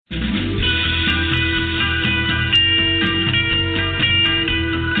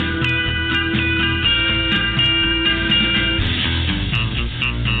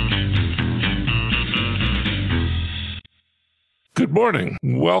morning.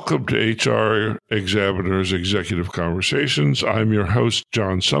 Welcome to HRExaminer's Executive Conversations. I'm your host,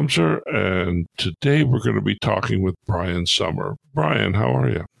 John Sommer, and today we're going to be talking with Brian Sommer. Brian, how are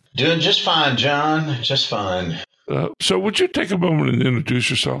you? Doing just fine, John. Just fine. So would you take a moment and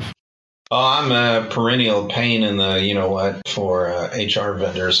introduce yourself? Oh, I'm a perennial pain in the, for HR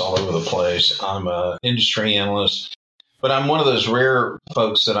vendors all over the place. I'm an industry analyst, but I'm one of those rare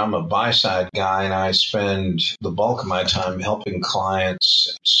folks that I'm a buy-side guy, and I spend the bulk of my time helping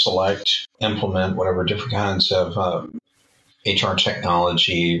clients select, implement whatever different kinds of HR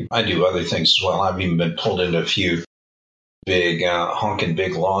technology. I do other things as well. I've even been pulled into a few big honking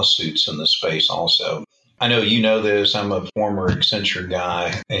big lawsuits in the space also. I know you know this. I'm a former Accenture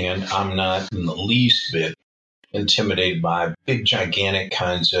guy, and I'm not in the least bit intimidated by big, gigantic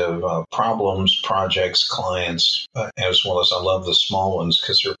kinds of problems, projects, clients, as well as I love the small ones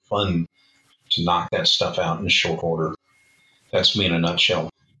because they're fun to knock that stuff out in short order. That's me in a nutshell.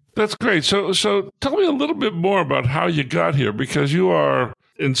 That's great. So tell me a little bit more about how you got here, because you are,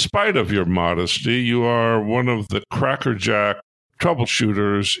 in spite of your modesty, you are one of the crackerjack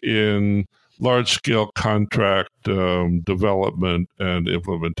troubleshooters in large-scale contract development and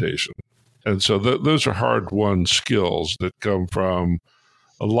implementation. And so those are hard-won skills that come from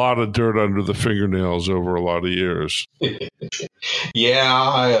a lot of dirt under the fingernails over a lot of years. Yeah,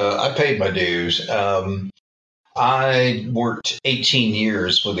 I paid my dues. I worked 18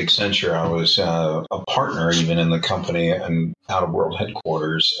 years with Accenture. I was a partner even in the company and out of world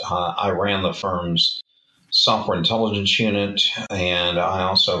headquarters. I ran the firm's software intelligence unit, and I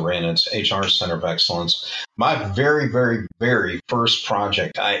also ran its HR Center of Excellence. My very, very, very first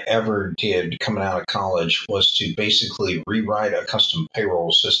project I ever did coming out of college was to basically rewrite a custom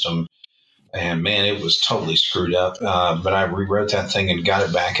payroll system. And man, it was totally screwed up. But I rewrote that thing and got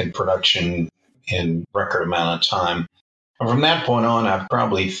it back in production in record amount of time. And from that point on, I've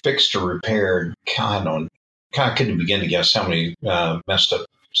probably fixed or repaired, I couldn't begin to guess how many messed up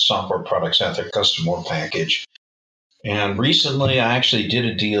software products out there, custom or package. And recently I actually did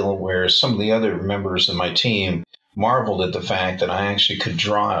a deal where some of the other members of my team marveled at the fact that I actually could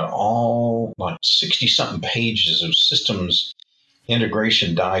draw out all like 60 something pages of systems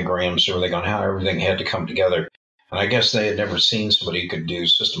integration diagrams, everything on how everything had to come together. And I guess they had never seen somebody who could do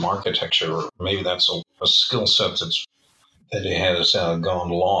system architecture, or maybe that's a skill set that has gone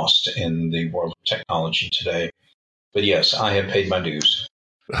lost in the world of technology today. But yes, I have paid my dues.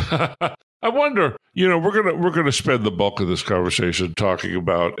 I wonder, we're gonna spend the bulk of this conversation talking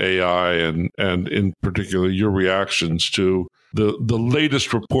about AI and in particular your reactions to the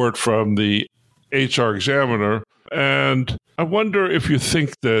latest report from the HRExaminer. And I wonder if you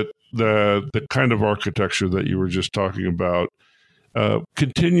think that the kind of architecture that you were just talking about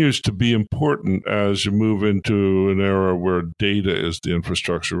continues to be important as you move into an era where data is the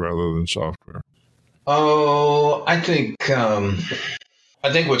infrastructure rather than software. Oh, I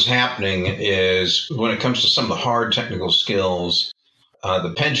think what's happening is when it comes to some of the hard technical skills,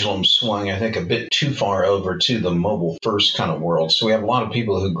 the pendulum swung, I think, a bit too far over to the mobile first kind of world. So we have a lot of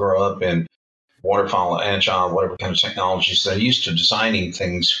people who grow up in waterfall, agile, whatever kind of technologies. They're used to designing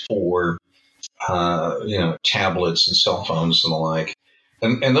things for, tablets and cell phones and the like.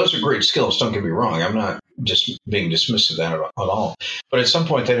 And those are great skills. Don't get me wrong. I'm not just being dismissive of that at all. But at some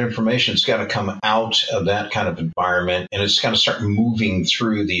point, that information's got to come out of that kind of environment, and it's got to start moving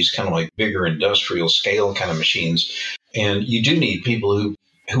through these kind of like bigger industrial scale kind of machines. And you do need people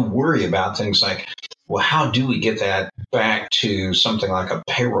who worry about things like, well, how do we get that back to something like a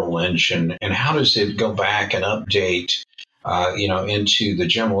payroll engine, and how does it go back and update into the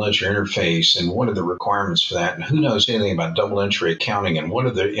general ledger interface, and what are the requirements for that? And who knows anything about double entry accounting, and what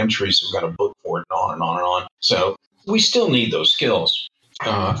are the entries we've got to book for it, and on and on and on. So we still need those skills.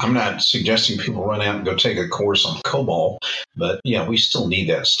 I'm not suggesting people run out and go take a course on COBOL, but yeah, we still need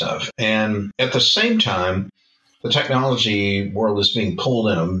that stuff. And at the same time, the technology world is being pulled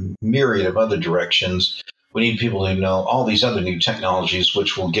in a myriad of other directions. We need people who know all these other new technologies,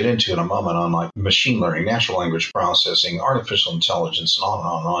 which we'll get into in a moment, on like machine learning, natural language processing, artificial intelligence, and on and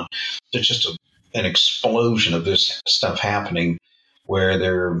on and on. There's just an explosion of this stuff happening, where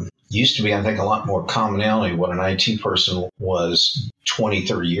there used to be, I think, a lot more commonality what an IT person was 20,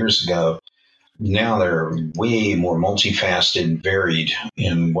 30 years ago. Now they're way more multifaceted and varied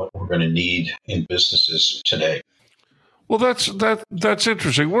in what we're going to need in businesses today. Well, that's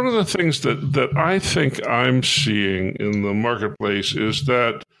interesting. One of the things that I think I'm seeing in the marketplace is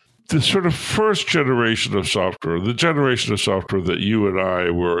that the sort of first generation of software, the generation of software that you and I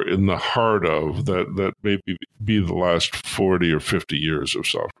were in the heart of, that maybe be the last 40 or 50 years of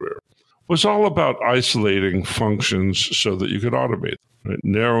software, was all about isolating functions so that you could automate them. Right?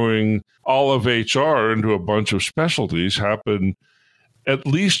 Narrowing all of HR into a bunch of specialties happened at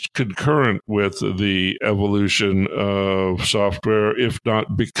least concurrent with the evolution of software, if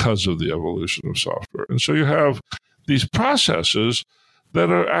not because of the evolution of software. And so you have these processes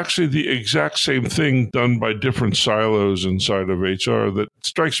that are actually the exact same thing done by different silos inside of HR. That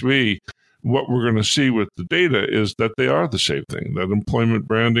strikes me, what we're going to see with the data is that they are the same thing, that employment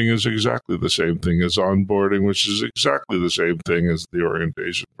branding is exactly the same thing as onboarding, which is exactly the same thing as the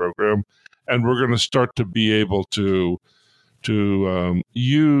orientation program. And we're going to start to be able to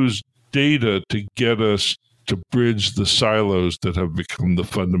use data to get us to bridge the silos that have become the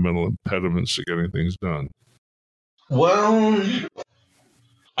fundamental impediments to getting things done. Well,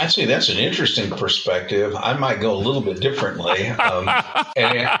 I'd say that's an interesting perspective. I might go a little bit differently. And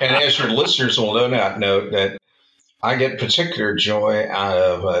as your listeners will no doubt note, that I get particular joy out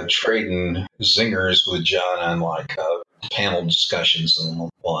of trading zingers with John on like panel discussions and the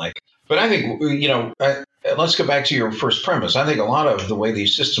like. But I think, let's go back to your first premise. I think a lot of the way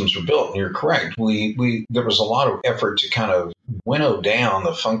these systems were built, and you're correct, there was a lot of effort to kind of winnow down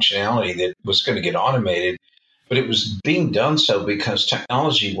the functionality that was going to get automated. But it was being done so because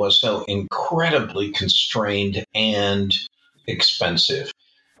technology was so incredibly constrained and expensive.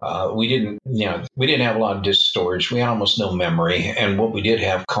 We didn't have a lot of disk storage. We had almost no memory, and what we did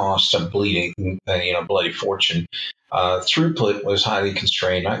have cost a bloody fortune. Throughput was highly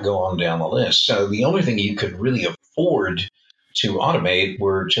constrained. I go on down the list. So the only thing you could really afford to automate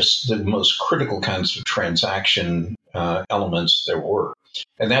were just the most critical kinds of transaction elements there were.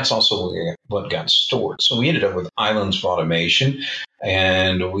 And that's also what got stored. So we ended up with islands of automation,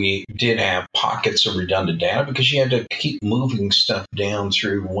 and we did have pockets of redundant data because you had to keep moving stuff down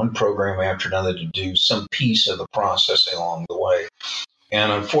through one program after another to do some piece of the processing along the way.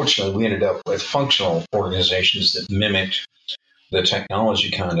 And unfortunately, we ended up with functional organizations that mimicked the technology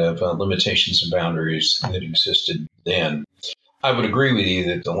kind of limitations and boundaries that existed then. I would agree with you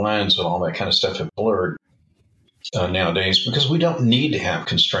that the lines and all that kind of stuff have blurred nowadays because we don't need to have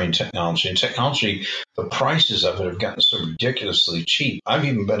constrained technology. And technology, the prices of it have gotten so ridiculously cheap. I've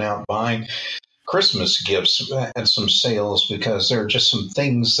even been out buying Christmas gifts at some sales because there are just some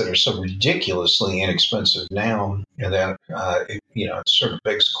things that are so ridiculously inexpensive now that, it sort of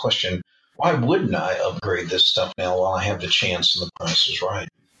begs the question, why wouldn't I upgrade this stuff now while I have the chance and the price is right?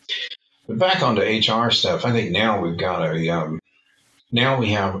 But back onto HR stuff, I think now we've got now we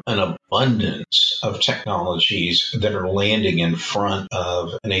have an abundance of technologies that are landing in front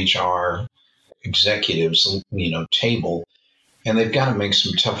of an HR executive's, table. And they've got to make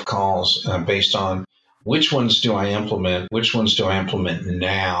some tough calls based on which ones do I implement, which ones do I implement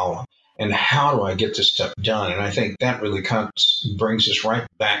now, and how do I get this stuff done? And I think that really brings us right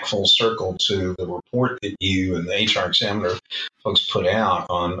back full circle to the report that you and the HRExaminer folks put out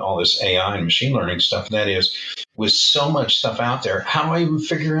on all this AI and machine learning stuff. And that is, with so much stuff out there, how do I even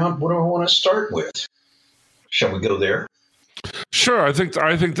figure out what do I want to start with? Shall we go there? Sure, I think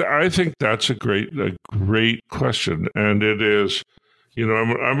that's a great question, and it is.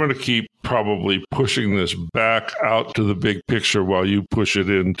 I'm going to keep probably pushing this back out to the big picture while you push it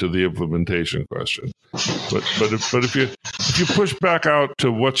into the implementation question. But if you push back out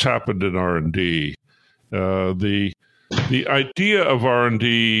to what's happened in R&D, the idea of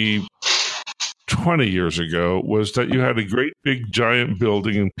R&D 20 years ago was that you had a great big giant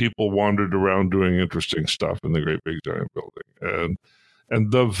building and people wandered around doing interesting stuff in the great big giant building.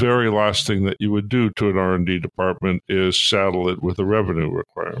 And the very last thing that you would do to an R&D department is saddle it with a revenue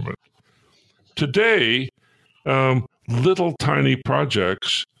requirement. Today, little tiny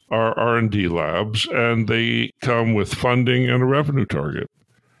projects are R&D labs, and they come with funding and a revenue target.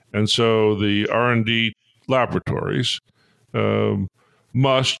 And so the R&D laboratories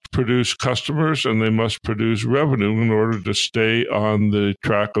must produce customers and they must produce revenue in order to stay on the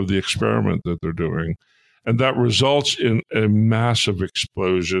track of the experiment that they're doing. And that results in a massive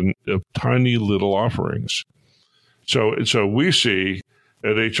explosion of tiny little offerings. So we see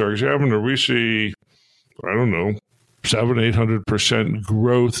at HRExaminer, we see, 700-800%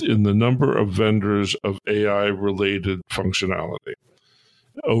 growth in the number of vendors of AI-related functionality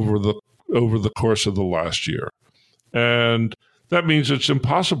over the course of the last year. And that means it's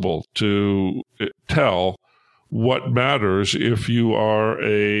impossible to tell what matters if you are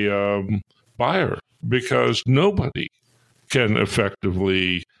a buyer, because nobody can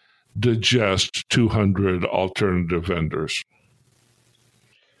effectively digest 200 alternative vendors.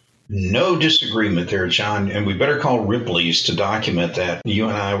 No disagreement there, John. And we better call Ripley's to document that you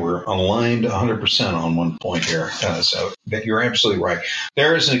and I were aligned 100% on one point here. So that you're absolutely right.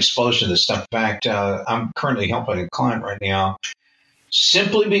 There is an explosion of this stuff. In fact, I'm currently helping a client right now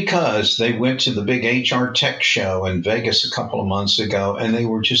simply because they went to the big HR tech show in Vegas a couple of months ago, and they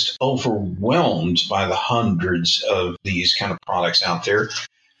were just overwhelmed by the hundreds of these kind of products out there.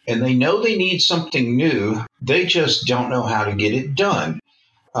 And they know they need something new. They just don't know how to get it done.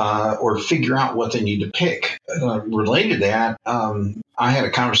 Or figure out what they need to pick. Related to that, I had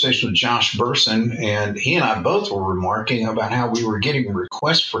a conversation with Josh Burson, and he and I both were remarking about how we were getting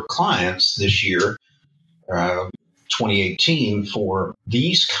requests for clients this year, 2018, for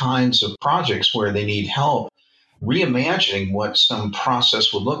these kinds of projects where they need help reimagining what some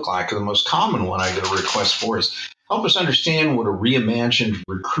process would look like. And the most common one I get a request for is help us understand what a reimagined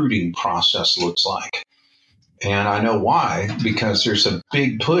recruiting process looks like. And I know why, because there's a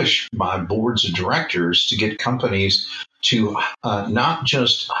big push by boards of directors to get companies to not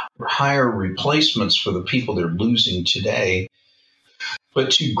just hire replacements for the people they're losing today,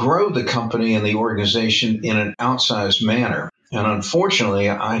 but to grow the company and the organization in an outsized manner. And unfortunately,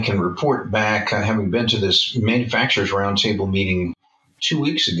 I can report back, having been to this manufacturers roundtable meeting 2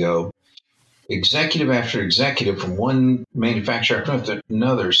 weeks ago, executive after executive from one manufacturer after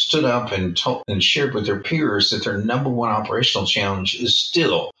another stood up and shared with their peers that their number one operational challenge is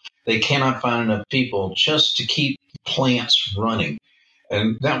still they cannot find enough people just to keep plants running.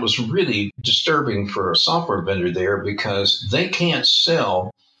 And that was really disturbing for a software vendor there because they can't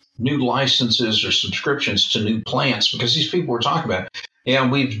sell new licenses or subscriptions to new plants because these people were talking about, yeah,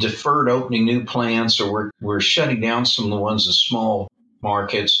 we've deferred opening new plants or we're shutting down some of the ones in small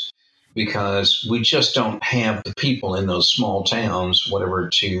markets because we just don't have the people in those small towns, whatever,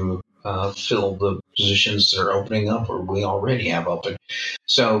 to fill the positions that are opening up or we already have open.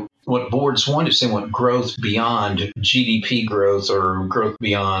 So what boards want is they want growth beyond GDP growth or growth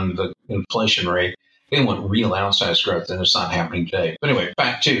beyond the inflation rate. They want real outsized growth, and it's not happening today. But anyway,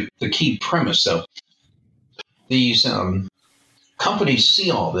 back to the key premise, though. These companies see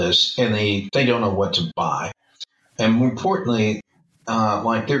all this, and they don't know what to buy. And more importantly,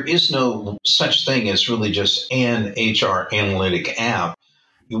 like there is no such thing as really just an HR analytic app.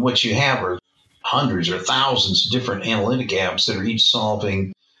 What you have are hundreds or thousands of different analytic apps that are each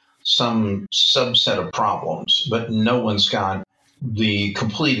solving some subset of problems, but no one's got the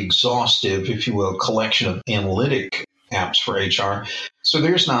complete exhaustive, if you will, collection of analytic apps for HR. So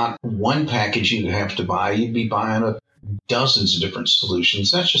there's not one package you'd have to buy. You'd be buying dozens of different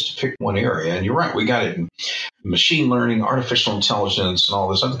solutions. That's just to pick one area. And you're right, we got it in machine learning, artificial intelligence, and all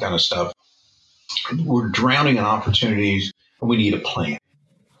this other kind of stuff. We're drowning in opportunities, and we need a plan.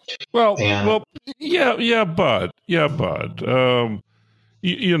 Bud.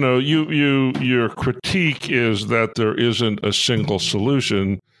 Your critique is that there isn't a single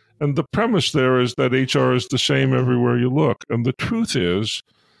solution, and the premise there is that HR is the same everywhere you look. And the truth is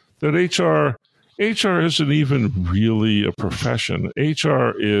that HR isn't even really a profession.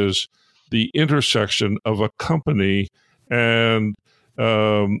 HR is the intersection of a company and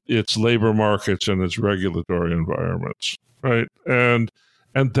its labor markets and its regulatory environments, right?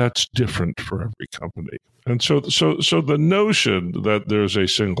 And that's different for every company. And so the notion that there's a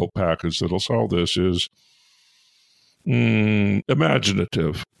single package that'll solve this is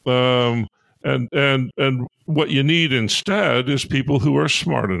imaginative. And what you need instead is people who are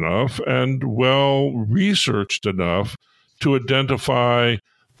smart enough and well researched enough to identify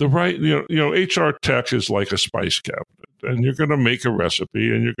the right, HR tech is like a spice cabinet, and you're going to make a recipe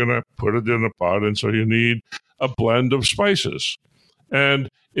and you're going to put it in a pot. And so you need a blend of spices. And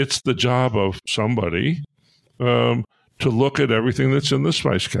it's the job of somebody to look at everything that's in the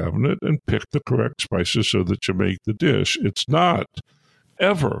spice cabinet and pick the correct spices so that you make the dish. It's not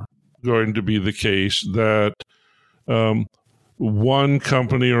ever going to be the case that one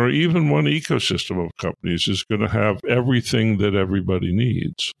company or even one ecosystem of companies is going to have everything that everybody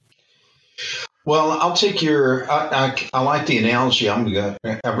needs. Well, I'll take I like the analogy. I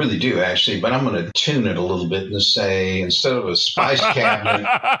really do, actually, but I'm going to tune it a little bit and say, instead of a spice cabinet,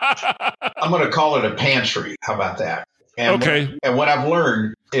 I'm going to call it a pantry. How about that? And okay. And what I've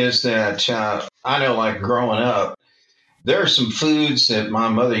learned is that I know, like growing up, there are some foods that my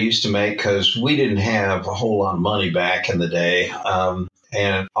mother used to make because we didn't have a whole lot of money back in the day.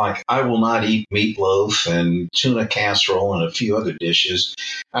 And like, I will not eat meatloaf and tuna casserole and a few other dishes.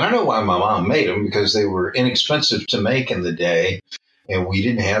 And I know why my mom made them, because they were inexpensive to make in the day and we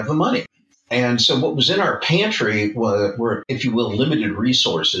didn't have the money. And so what was in our pantry were, if you will, limited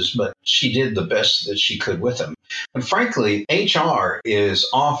resources, but she did the best that she could with them. And frankly, HR is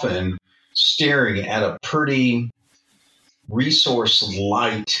often staring at a pretty resource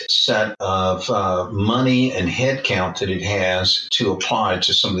light set of money and headcount that it has to apply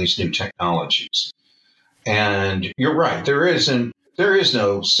to some of these new technologies. And you're right, there is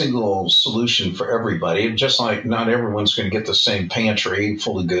no single solution for everybody. Just like not everyone's going to get the same pantry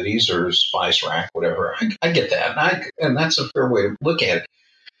full of goodies or spice rack, whatever. I get that, and that's a fair way to look at it.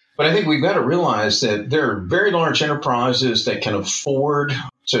 But I think we've got to realize that there are very large enterprises that can afford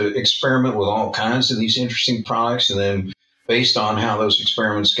to experiment with all kinds of these interesting products, and then based on how those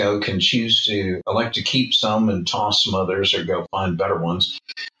experiments go, can choose to elect to keep some and toss some others or go find better ones.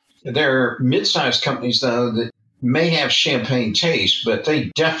 There are mid-sized companies, though, that may have champagne taste, but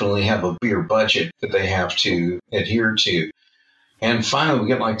they definitely have a beer budget that they have to adhere to. And finally, we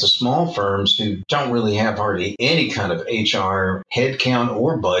get like the small firms who don't really have hardly any kind of HR headcount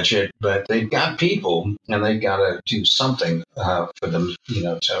or budget, but they've got people and they've got to do something for them,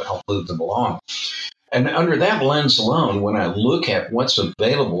 to help move them along. And under that lens alone, when I look at what's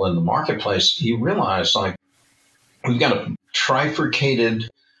available in the marketplace, you realize like we've got a trifurcated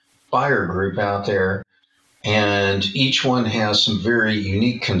buyer group out there, and each one has some very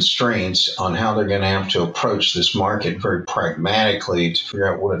unique constraints on how they're going to have to approach this market very pragmatically to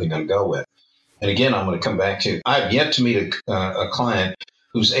figure out what are they going to go with. And again, I'm going to come back to, I've yet to meet a client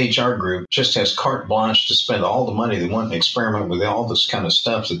whose HR group just has carte blanche to spend all the money they want and experiment with all this kind of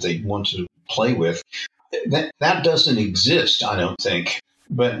stuff that they want to play with. That doesn't exist, I don't think.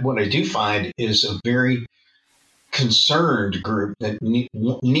 But what I do find is a very concerned group that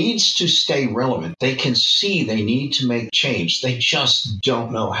needs to stay relevant. They can see they need to make change. They just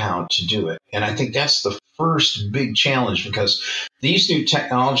don't know how to do it. And I think that's the first big challenge, because these new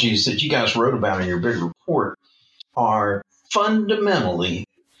technologies that you guys wrote about in your big report are fundamentally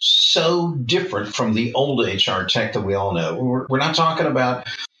so different from the old HR tech that we all know. We're not talking about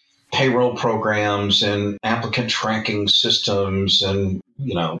payroll programs and applicant tracking systems and,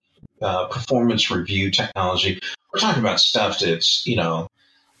 performance review technology. We're talking about stuff that's,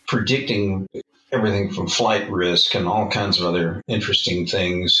 predicting everything from flight risk and all kinds of other interesting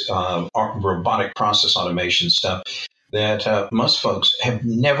things, robotic process automation stuff that most folks have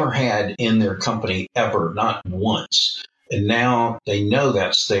never had in their company ever, not once. And now they know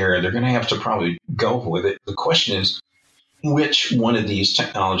that's there. They're going to have to probably go with it. The question is, which one of these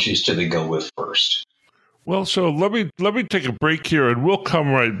technologies do they go with first? Well, so let me take a break here, and we'll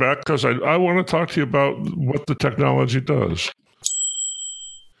come right back, because I want to talk to you about what the technology does.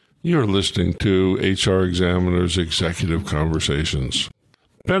 You're listening to HRExaminer's Executive Conversations.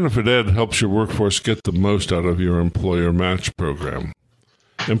 Benefit Ed helps your workforce get the most out of your employer match program.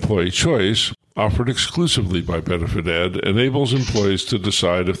 Employee Choice, offered exclusively by Benefit Ed, enables employees to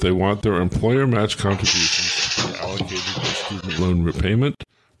decide if they want their employer match contributions to be allocated to student loan repayment,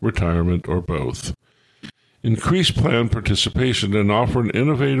 retirement, or both. Increase plan participation and offer an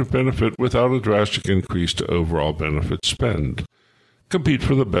innovative benefit without a drastic increase to overall benefit spend. Compete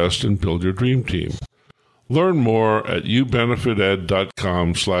for the best and build your dream team. Learn more at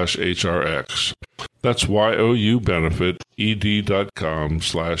youbenefited.com/HRX. That's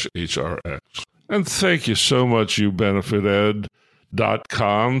youbenefited.com/HRX. And thank you so much,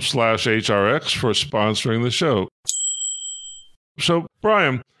 youbenefited.com/HRX, for sponsoring the show. So,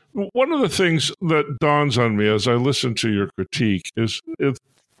 Brian, one of the things that dawns on me as I listen to your critique is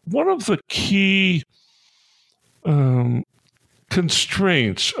one of the key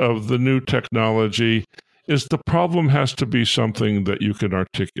constraints of the new technology is the problem has to be something that you can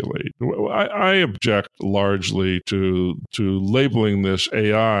articulate. I object largely to labeling this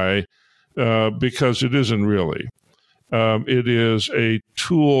AI because it isn't really. It is a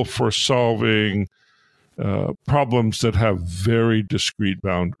tool for solving problems that have very discrete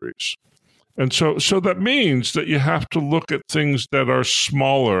boundaries. And so that means that you have to look at things that are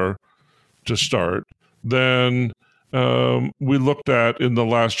smaller to start than we looked at in the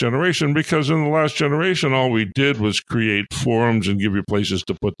last generation, because in the last generation, all we did was create forms and give you places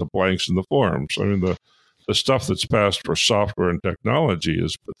to put the blanks in the forms. I mean, the stuff that's passed for software and technology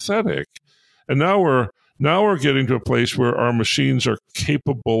is pathetic. And now we're getting to a place where our machines are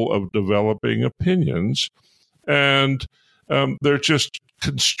capable of developing opinions, and they're just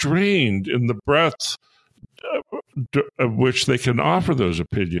constrained in the breadth of which they can offer those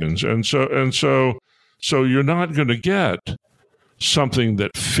opinions. And so you're not going to get something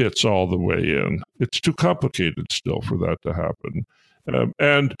that fits all the way in. It's too complicated still for that to happen.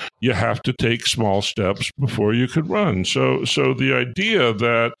 And you have to take small steps before you could run. So the idea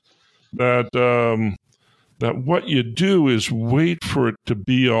that that what you do is wait for it to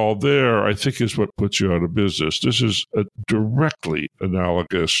be all there, I think is what puts you out of business. This is directly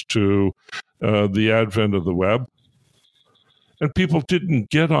analogous to the advent of the web. And people didn't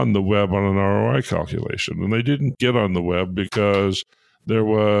get on the web on an ROI calculation. And they didn't get on the web because there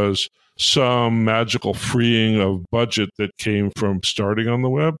was some magical freeing of budget that came from starting on the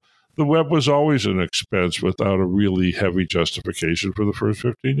web. The web was always an expense without a really heavy justification for the first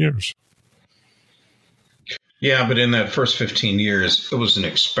 15 years. Yeah, but in that first 15 years, it was an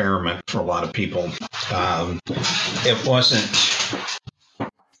experiment for a lot of people. It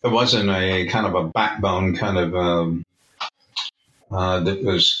wasn't a kind of a backbone kind of that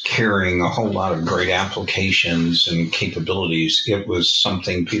was carrying a whole lot of great applications and capabilities. It was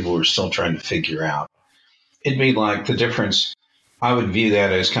something people were still trying to figure out. It'd be like the difference. I would view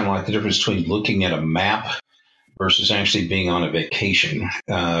that as kind of like the difference between looking at a map versus actually being on a vacation.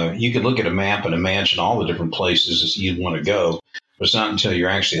 You could look at a map and imagine all the different places you'd want to go, but it's not until you're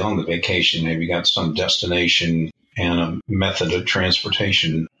actually on the vacation, maybe you got some destination and a method of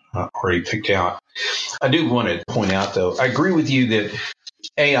transportation already picked out. I do want to point out, though, I agree with you that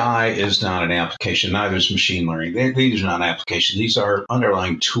AI is not an application, neither is machine learning. These are not applications. These are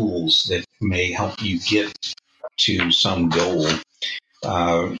underlying tools that may help you get to some goal,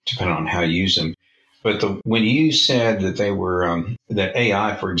 depending on how you use them. But when you said that they were that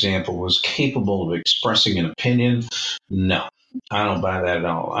AI, for example, was capable of expressing an opinion, no, I don't buy that at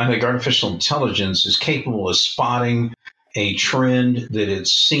all. I think artificial intelligence is capable of spotting a trend that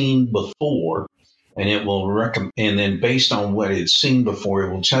it's seen before, and it will and then based on what it's seen before,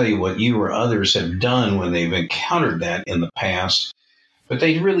 it will tell you what you or others have done when they've encountered that in the past. But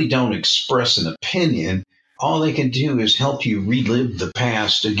they really don't express an opinion. All they can do is help you relive the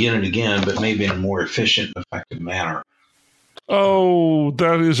past again and again, but maybe in a more efficient and effective manner. Oh,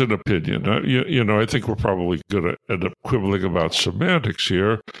 that is an opinion. I think we're probably good at quibbling about semantics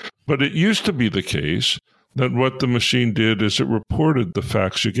here, but it used to be the case that what the machine did is it reported the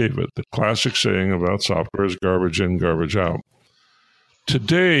facts you gave it. The classic saying about software is garbage in, garbage out.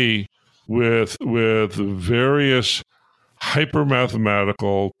 Today, with various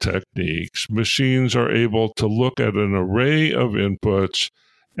hyper-mathematical techniques, machines are able to look at an array of inputs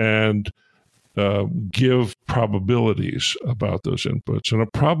and give probabilities about those inputs. And a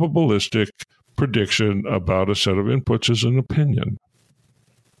probabilistic prediction about a set of inputs is an opinion.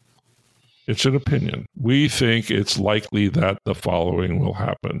 It's an opinion. We think it's likely that the following will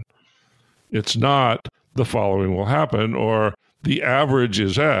happen. It's not the following will happen or the average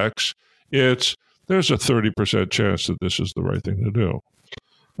is X. It's there's a 30% chance that this is the right thing to do.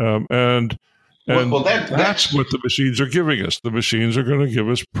 That's what the machines are giving us. The machines are going to give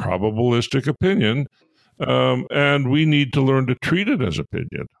us probabilistic opinion, and we need to learn to treat it as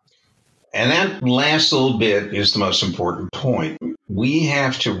opinion. And that last little bit is the most important point. We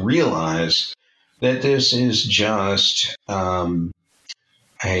have to realize that this is just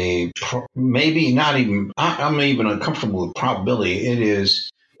maybe not even, I'm even uncomfortable with probability. It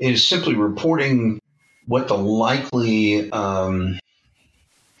is simply reporting what the likely, what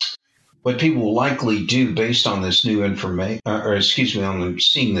people will likely do based on this new information, on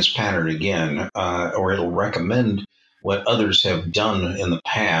seeing this pattern again, or it'll recommend what others have done in the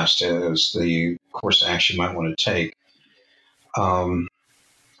past as the course of action you might want to take.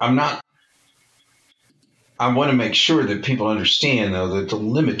 I want to make sure that people understand, though, that the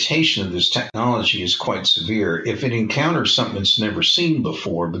limitation of this technology is quite severe. If it encounters something it's never seen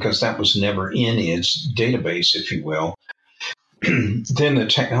before, because that was never in its database, if you will, then the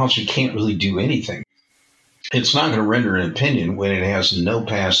technology can't really do anything. It's not going to render an opinion when it has no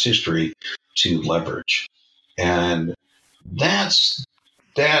past history to leverage. And that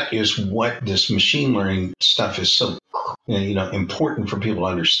is what this machine learning stuff is so important for people to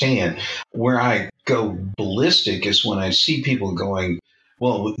understand. Where I go ballistic is when I see people going,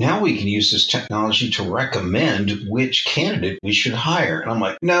 well, now we can use this technology to recommend which candidate we should hire. And I'm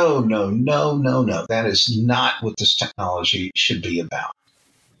like, no. That is not what this technology should be about.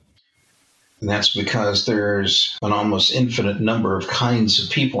 And that's because there's an almost infinite number of kinds of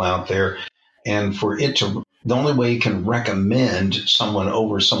people out there. And the only way you can recommend someone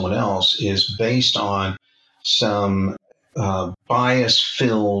over someone else is based on some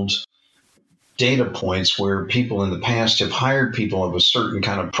bias-filled data points where people in the past have hired people of a certain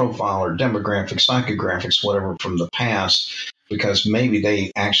kind of profile or demographics, psychographics, whatever from the past, because maybe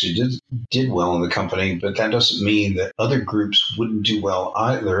they actually did well in the company, but that doesn't mean that other groups wouldn't do well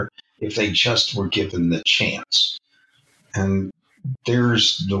either if they just were given the chance. And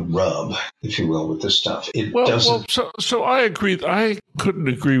there's the rub, if you will, with this stuff. It doesn't. So I agree. I couldn't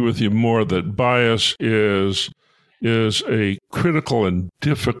agree with you more that bias is a critical and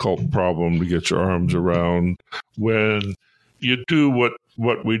difficult problem to get your arms around when you do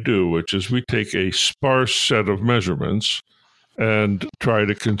what we do, which is we take a sparse set of measurements and try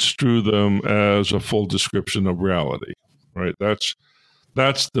to construe them as a full description of reality, right? That's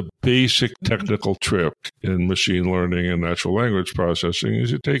the basic technical trick in machine learning and natural language processing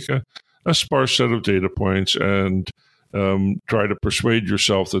is you take a sparse set of data points and try to persuade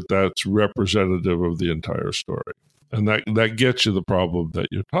yourself that that's representative of the entire story. And that gets you the problem that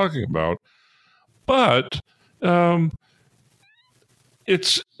you're talking about. But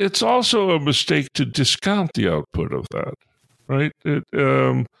it's also a mistake to discount the output of that, right?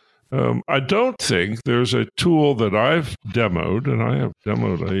 I don't think there's a tool that I've demoed, and I have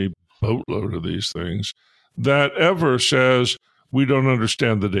demoed a boatload of these things, that ever says we don't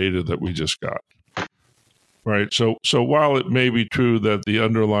understand the data that we just got, right? So while it may be true that the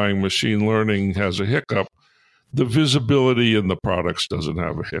underlying machine learning has a hiccup, the visibility in the products doesn't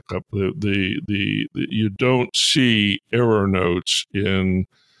have a hiccup. You don't see error notes in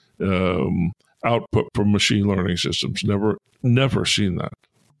output from machine learning systems. Never seen that.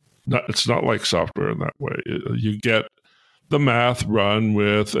 It's not like software in that way. You get the math run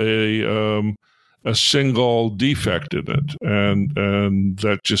with a single defect in it, and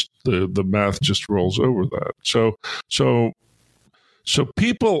that just the math just rolls over that. So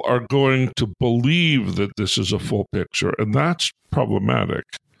people are going to believe that this is a full picture, and that's problematic.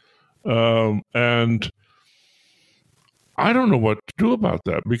 And I don't know what to do about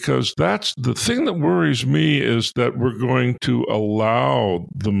that, because that's the thing that worries me, is that we're going to allow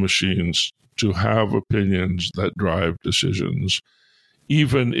the machines to have opinions that drive decisions,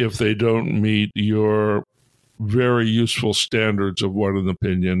 even if they don't meet your very useful standards of what an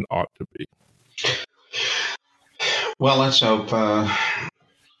opinion ought to be. Well, let's hope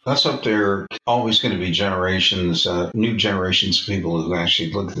there are always going to be generations, new generations of people who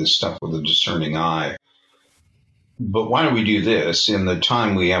actually look at this stuff with a discerning eye. But why don't we do this? In the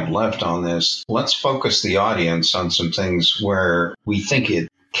time we have left on this, let's focus the audience on some things where we think it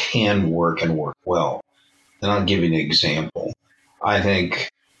can work and work well. And I'll give you an example. I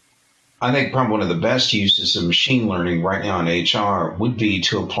think probably one of the best uses of machine learning right now in HR would be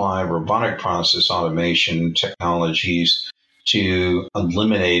to apply robotic process automation technologies to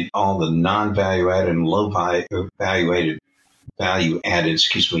eliminate all the non-value-added and low-value-added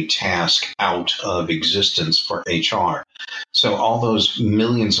tasks out of existence for HR. So all those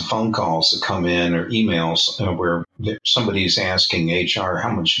millions of phone calls that come in or emails where somebody's asking HR, how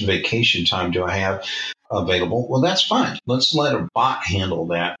much vacation time do I have available? Well, that's fine. Let's let a bot handle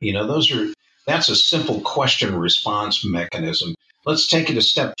that. That's a simple question response mechanism. Let's take it a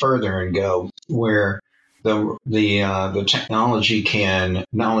step further and go where the technology can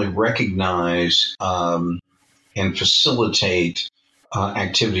not only recognize and facilitate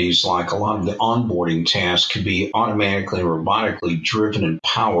activities like a lot of the onboarding tasks could be automatically and robotically driven and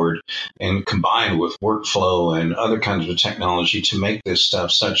powered and combined with workflow and other kinds of technology to make this stuff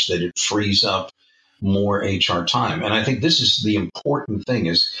such that it frees up more HR time. And I think this is the important thing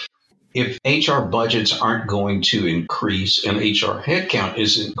is if HR budgets aren't going to increase and HR headcount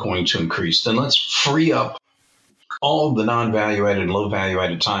isn't going to increase, then let's free up all the non-value-added,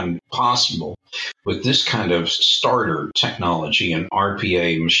 low-value-added time possible with this kind of starter technology and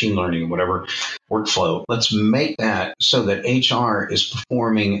RPA, machine learning, whatever workflow. Let's make that so that HR is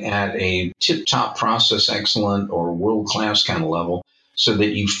performing at a tip-top process excellent or world-class kind of level so that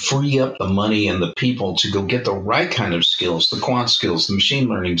you free up the money and the people to go get the right kind of skills, the quant skills, the machine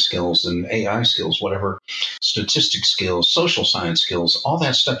learning skills, and AI skills, whatever, statistics skills, social science skills, all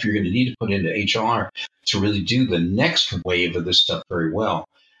that stuff you're going to need to put into HR to really do the next wave of this stuff very well.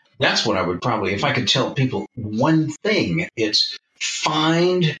 That's what I would probably, if I could tell people one thing, it's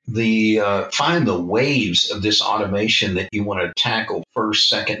find the waves of this automation that you want to tackle first,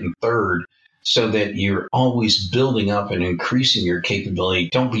 second, and third, so that you're always building up and increasing your capability.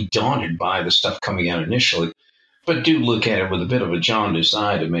 Don't be daunted by the stuff coming out initially, but do look at it with a bit of a jaundiced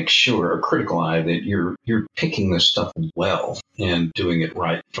eye to make sure, a critical eye, that you're picking this stuff well and doing it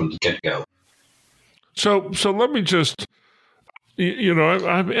right from the get-go. So let me just,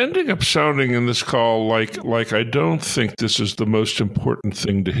 I'm ending up sounding in this call like I don't think this is the most important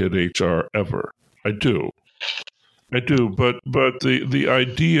thing to hit HR ever. I do, but the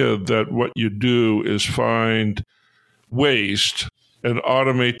idea that what you do is find waste and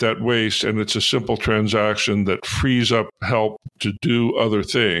automate that waste, and it's a simple transaction that frees up help to do other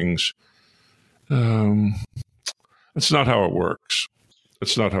things. That's not how it works.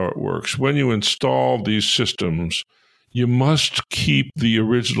 That's not how it works. When you install these systems, you must keep the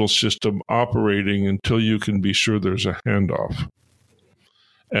original system operating until you can be sure there's a handoff.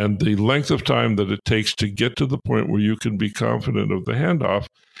 And the length of time that it takes to get to the point where you can be confident of the handoff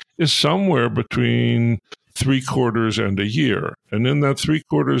is somewhere between 3/4 and a year. And in that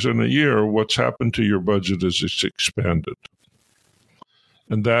 3/4 and a year, what's happened to your budget is it's expanded.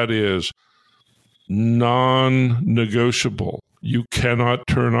 And that is non-negotiable. You cannot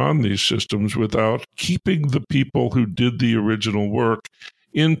turn on these systems without keeping the people who did the original work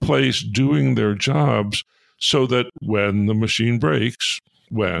in place doing their jobs so that when the machine breaks,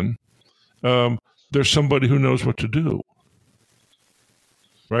 there's somebody who knows what to do.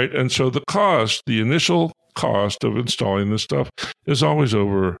 Right? And so the initial cost of installing this stuff is always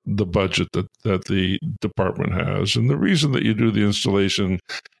over the budget that the department has. And the reason that you do the installation,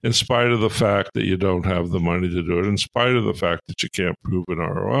 in spite of the fact that you don't have the money to do it, in spite of the fact that you can't prove an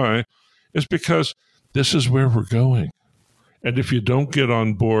ROI, is because this is where we're going. And if you don't get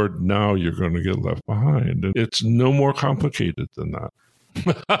on board now, you're going to get left behind. And it's no more complicated than that.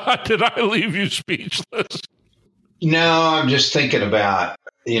 Did I leave you speechless? No, I'm just thinking about,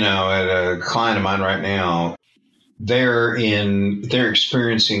 at a client of mine right now, they're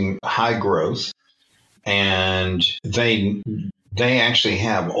experiencing high growth, and they actually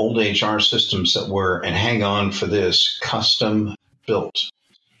have old HR systems that were, and hang on for this, custom built,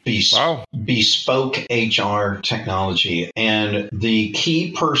 bespoke HR technology. And the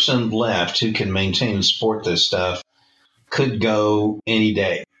key person left who can maintain and support this stuff could go any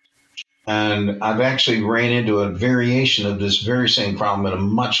day. And I've actually ran into a variation of this very same problem in a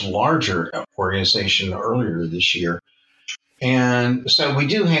much larger organization earlier this year. And so we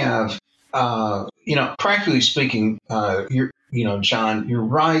do have, practically speaking, John, you're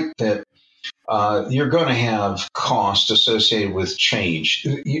right that you're going to have cost associated with change.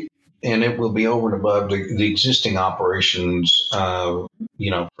 And it will be over and above the existing operations, during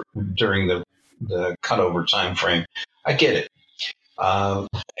the cutover time frame. I get it.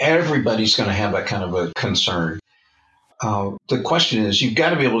 Everybody's going to have that kind of a concern. The question is, you've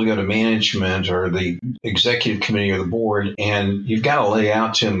got to be able to go to management or the executive committee or the board, and you've got to lay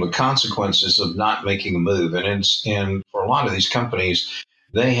out to them the consequences of not making a move. And for a lot of these companies,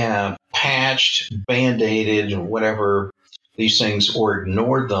 they have patched, band-aided, whatever these things, or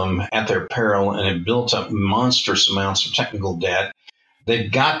ignored them at their peril, and have built up monstrous amounts of technical debt.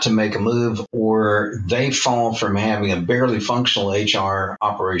 They've got to make a move, or they fall from having a barely functional HR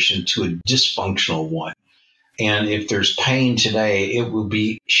operation to a dysfunctional one. And if there's pain today, it will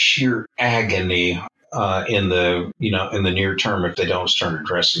be sheer agony in the near term if they don't start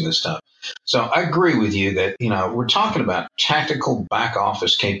addressing this stuff. So I agree with you that we're talking about tactical back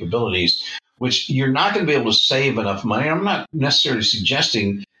office capabilities, which you're not going to be able to save enough money. I'm not necessarily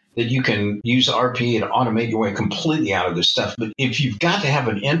suggesting that you can use RPA to automate your way completely out of this stuff. But if you've got to have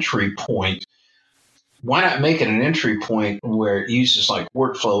an entry point, why not make it an entry point where it uses like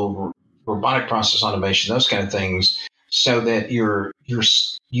workflow, robotic process automation, those kind of things, so that you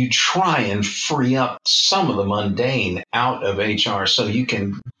try and free up some of the mundane out of HR so you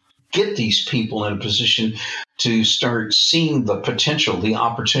can get these people in a position to start seeing the potential, the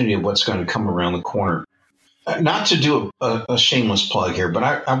opportunity of what's going to come around the corner. Not to do a shameless plug here, but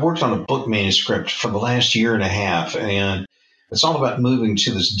I worked on a book manuscript for the last year and a half, and it's all about moving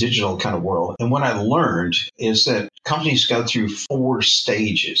to this digital kind of world. And what I learned is that companies go through 4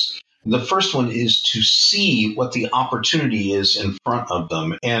 stages. The first one is to see what the opportunity is in front of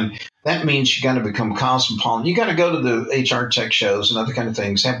them. And that means you got to become cosmopolitan. You got to go to the HR tech shows and other kind of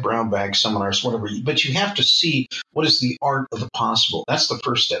things, have brown bag seminars, whatever. But you have to see what is the art of the possible. That's the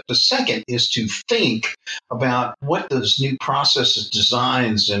first step. The second is to think about what those new processes,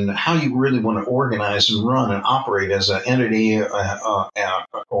 designs, and how you really want to organize and run and operate as an entity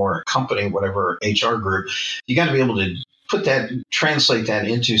or a company, whatever HR group. You got to be able to translate that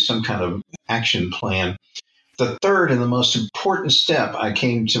into some kind of action plan. The third and the most important step I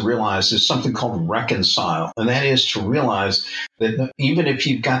came to realize is something called reconcile. And that is to realize that even if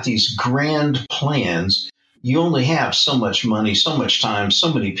you've got these grand plans, you only have so much money, so much time,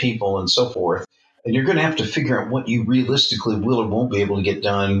 so many people, and so forth. And you're going to have to figure out what you realistically will or won't be able to get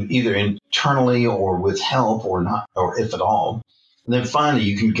done, either internally or with help or not, or if at all. And then finally,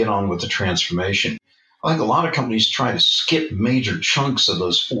 you can get on with the transformation. I think a lot of companies try to skip major chunks of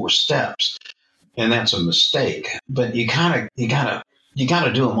those 4 steps, and that's a mistake. But you gotta do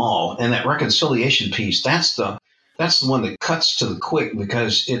them all. And that reconciliation piece, that's the one that cuts to the quick,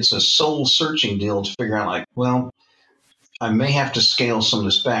 because it's a soul searching deal to figure out, like, well, I may have to scale some of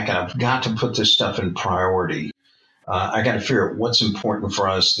this back, and I've got to put this stuff in priority. I got to figure out what's important for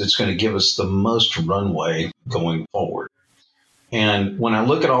us that's going to give us the most runway going forward. And when I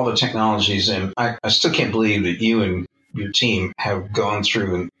look at all the technologies, and I still can't believe that you and your team have gone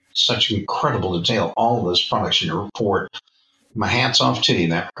through in such incredible detail all of those products in your report. My hat's off to you in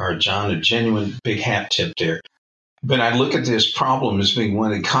that regard, John. A genuine big hat tip there. But I look at this problem as being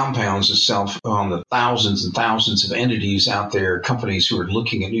one that compounds itself on the thousands and thousands of entities out there, companies who are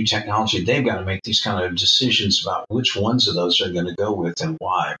looking at new technology. They've got to make these kind of decisions about which ones of those they're going to go with and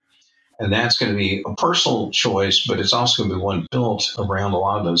why. And that's going to be a personal choice, but it's also going to be one built around a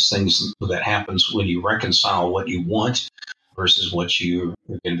lot of those things that happens when you reconcile what you want versus what you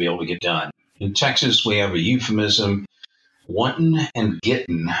are going to be able to get done. In Texas, we have a euphemism. Wanting and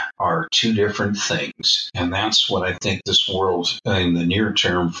getting are two different things. And that's what I think this world in the near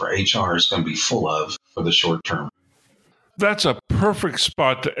term for HR is going to be full of for the short term. That's a perfect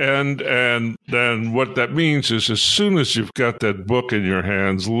spot to end. And then what that means is as soon as you've got that book in your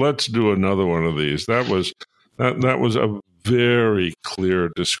hands, let's do another one of these. That was a very clear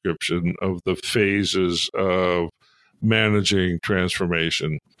description of the phases of managing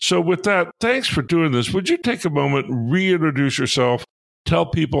transformation. So with that, thanks for doing this. Would you take a moment, reintroduce yourself, tell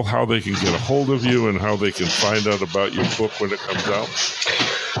people how they can get a hold of you and how they can find out about your book when it comes out?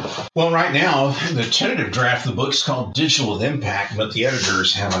 Well, right now, the tentative draft of the book is called Digital with Impact, but the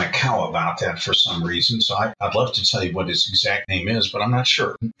editor's having a cow about that for some reason. So I'd love to tell you what its exact name is, but I'm not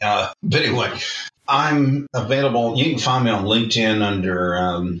sure. But anyway, I'm available. You can find me on LinkedIn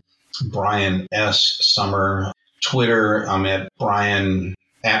under Brian S. Sommer. Twitter, I'm at Brian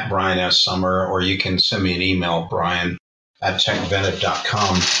S. Sommer, or you can send me an email,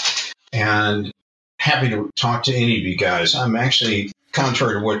 brian@techventive.com. And happy to talk to any of you guys. I'm actually,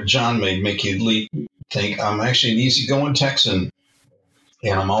 contrary to what John may make you think, I'm actually an easygoing Texan,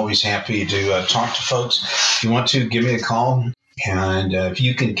 and I'm always happy to talk to folks. If you want to, give me a call. And if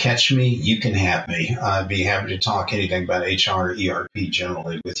you can catch me, you can have me. I'd be happy to talk anything about HR, ERP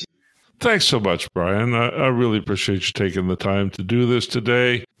generally with you. Thanks so much, Brian. I really appreciate you taking the time to do this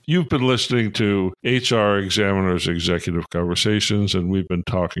today. You've been listening to HRExaminer's Executive Conversations, and we've been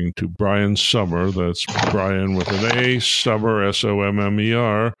talking to Brian Sommer. That's Brian with an A, Sommer,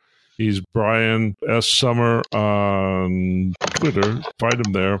 S-O-M-M-E-R. He's Brian S. Sommer on Twitter. Find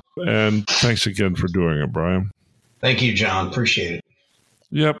him there. And thanks again for doing it, Brian. Thank you, John. Appreciate it.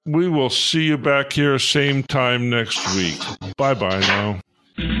 Yep. We will see you back here same time next week. Bye-bye now.